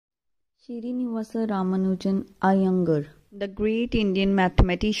Srinivasa Ramanujan Iyengar, the great Indian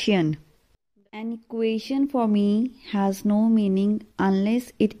mathematician. An equation for me has no meaning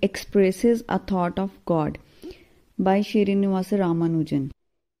unless it expresses a thought of God, by Srinivasa Ramanujan.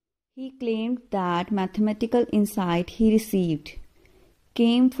 He claimed that mathematical insight he received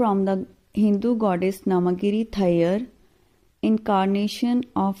came from the Hindu goddess Namagiri Thayar, incarnation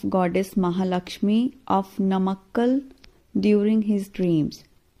of goddess Mahalakshmi of Namakkal during his dreams.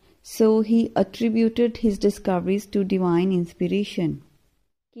 So he attributed his discoveries to divine inspiration.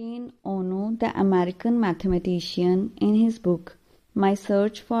 Kane Ono, the American mathematician, in his book My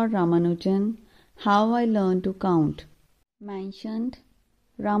Search for Ramanujan, How I Learned to Count, mentioned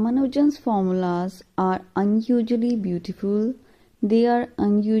Ramanujan's formulas are unusually beautiful, they are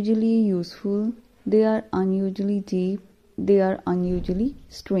unusually useful, they are unusually deep, they are unusually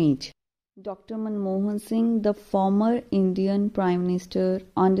strange. Dr. Manmohan Singh, the former Indian Prime Minister,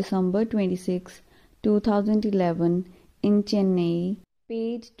 on December 26, 2011, in Chennai,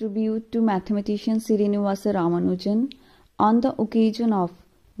 paid tribute to mathematician Srinivasa Ramanujan on the occasion of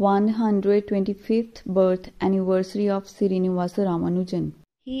 125th birth anniversary of Srinivasa Ramanujan.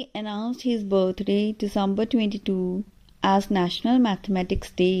 He announced his birthday, December 22, as National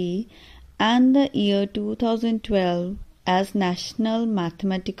Mathematics Day and the year 2012 as National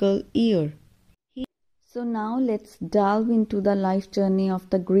Mathematical Year. So now let's delve into the life journey of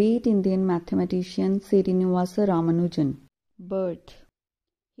the great Indian mathematician Srinivasa Ramanujan. Birth.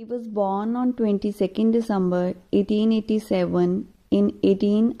 He was born on 22nd December 1887 in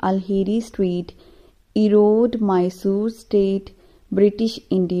 18 Alheri Street, Erode, Mysore State, British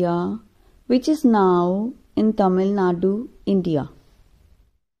India, which is now in Tamil Nadu, India.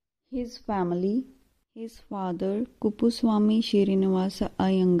 His family. His father, Kuppuswamy Srinivasa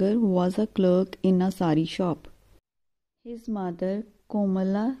Iyengar, was a clerk in a sari shop. His mother,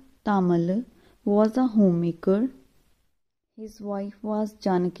 Komala Tamal, was a homemaker. His wife was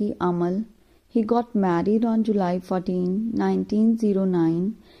Janaki Amal. He got married on July 14,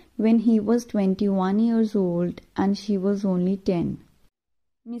 1909, when he was 21 years old and she was only 10.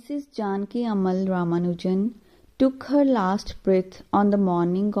 Mrs. Janaki Amal Ramanujan took her last breath on the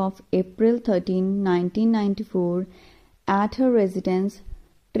morning of April 13, 1994 at her residence,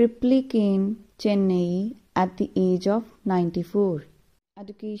 Triplicane, Chennai, at the age of 94.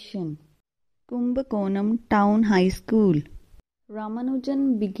 Education. Kumbkonam Town High School.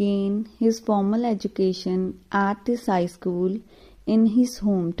 Ramanujan began his formal education at this high school in his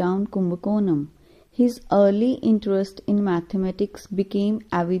hometown Kumbkonam. His early interest in mathematics became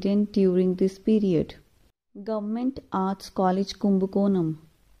evident during this period. Government Arts College Kumbkonam.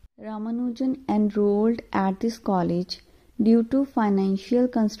 Ramanujan enrolled at this college due to financial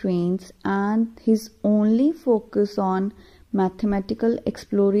constraints and his only focus on mathematical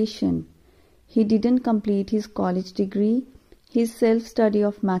exploration. He didn't complete his college degree. His self-study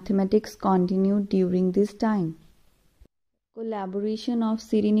of mathematics continued during this time. Collaboration of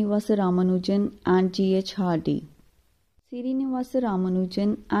Srinivasa Ramanujan and G.H. Hardy. Srinivasa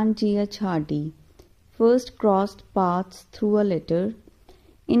Ramanujan and G.H. Hardy first crossed paths through a letter.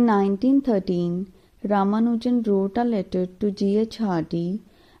 In 1913, Ramanujan wrote a letter to G.H. Hardy,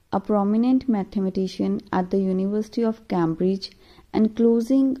 a prominent mathematician at the University of Cambridge,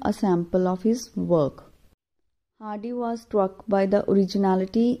 enclosing a sample of his work. Hardy was struck by the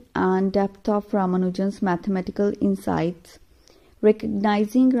originality and depth of Ramanujan's mathematical insights.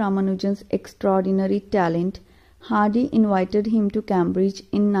 Recognizing Ramanujan's extraordinary talent, Hardy invited him to Cambridge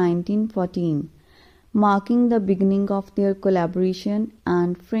in 1914. Marking the beginning of their collaboration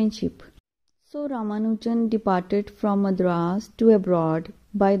and friendship. So Ramanujan departed from Madras to abroad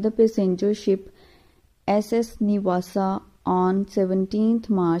by the passenger ship SS Nivasa on 17th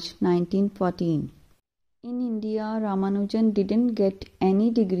March 1914. In India, Ramanujan didn't get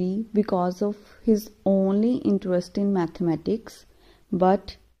any degree because of his only interest in mathematics,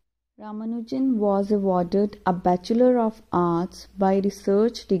 but Ramanujan was awarded a Bachelor of Arts by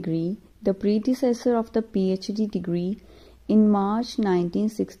Research degree, the predecessor of the PhD degree, in March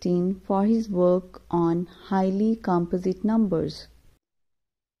 1916 for his work on highly composite numbers.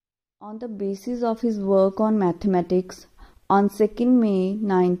 On the basis of his work on mathematics, on 2nd May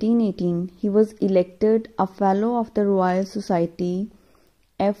 1918, he was elected a Fellow of the Royal Society,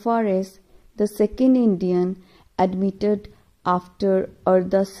 FRS, the second Indian admitted after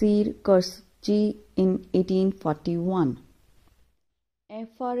Ardaseer Cursetjee in 1841.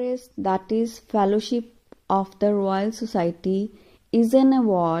 FRS, that is Fellowship of the Royal Society, is an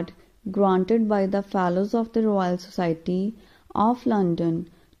award granted by the Fellows of the Royal Society of London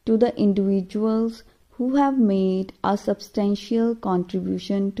to the individuals who have made a substantial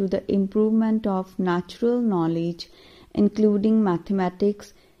contribution to the improvement of natural knowledge, including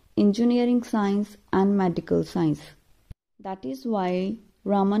mathematics, engineering science, and medical science. That is why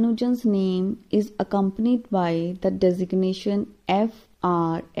Ramanujan's name is accompanied by the designation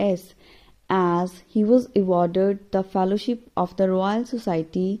FRS, as he was awarded the Fellowship of the Royal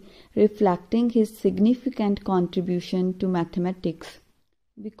Society, reflecting his significant contribution to mathematics.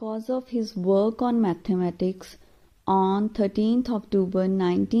 Because of his work on mathematics, on 13th October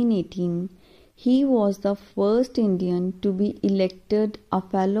 1918, he was the first Indian to be elected a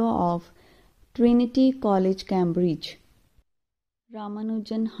Fellow of Trinity College, Cambridge.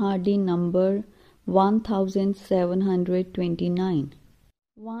 Ramanujan Hardy number 1729.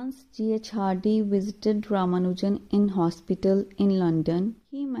 Once G.H. Hardy visited Ramanujan in hospital in London.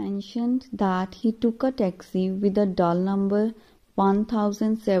 He mentioned that he took a taxi with a doll number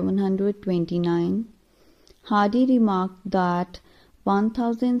 1729. Hardy remarked that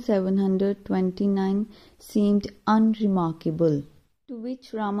 1729 seemed unremarkable, to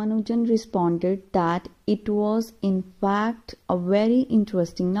which Ramanujan responded that it was in fact a very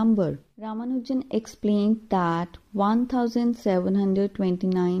interesting number. Ramanujan explained that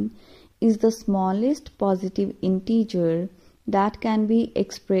 1729 is the smallest positive integer that can be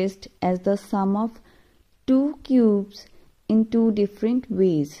expressed as the sum of two cubes in two different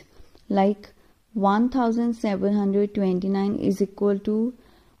ways, like 1729 is equal to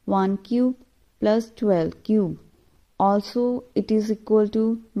 1 cube plus 12 cube. Also, it is equal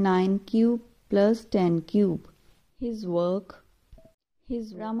to 9 cube plus 10 cube. His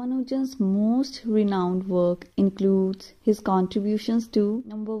Ramanujan's most renowned work includes his contributions to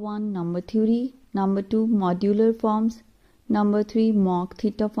number 1 number theory, number 2 modular forms, number 3 mock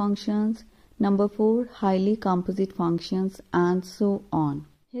theta functions, number 4 highly composite functions, and so on.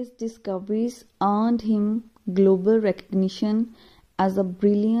 His discoveries earned him global recognition as a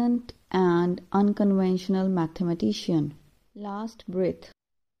brilliant and unconventional mathematician. Last breath.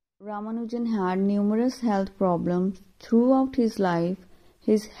 Ramanujan had numerous health problems throughout his life.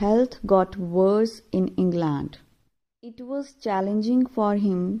 His health got worse in England. It was challenging for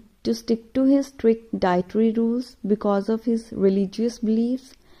him to stick to his strict dietary rules because of his religious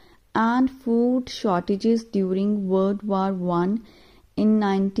beliefs and food shortages during World War I in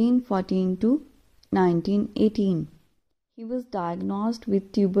 1914 to 1918. He was diagnosed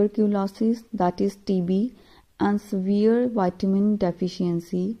with tuberculosis, that is TB, and severe vitamin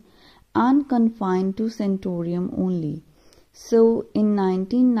deficiency, and confined to sanatorium only. So in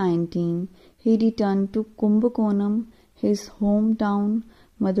 1919, he returned to Kumbkonam, his hometown,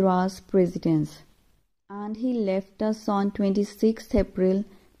 Madras Presidence, and he left us on 26 April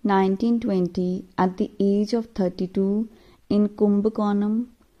 1920 at the age of 32 in Kumbkonam,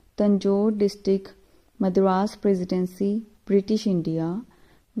 Tanjore district, Madras Presidency, British India,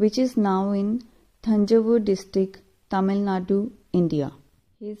 which is now in Thanjavur district, Tamil Nadu, India.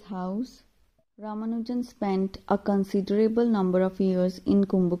 His house. Ramanujan spent a considerable number of years in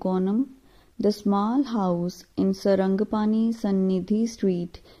Kumbkonam. The small house in Sarangapani Sannidhi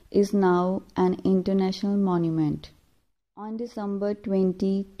Street is now an international monument. On December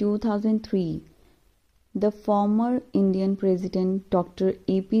 20, 2003, the former Indian President Dr.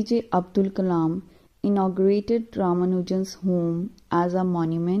 APJ Abdul Kalam inaugurated Ramanujan's home as a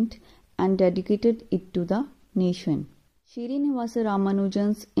monument and dedicated it to the nation. Srinivasa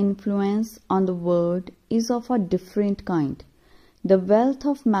Ramanujan's influence on the world is of a different kind. The wealth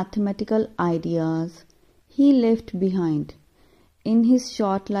of mathematical ideas he left behind in his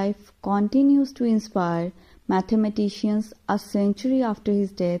short life continues to inspire mathematicians a century after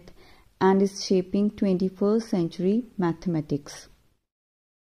his death and is shaping 21st century mathematics.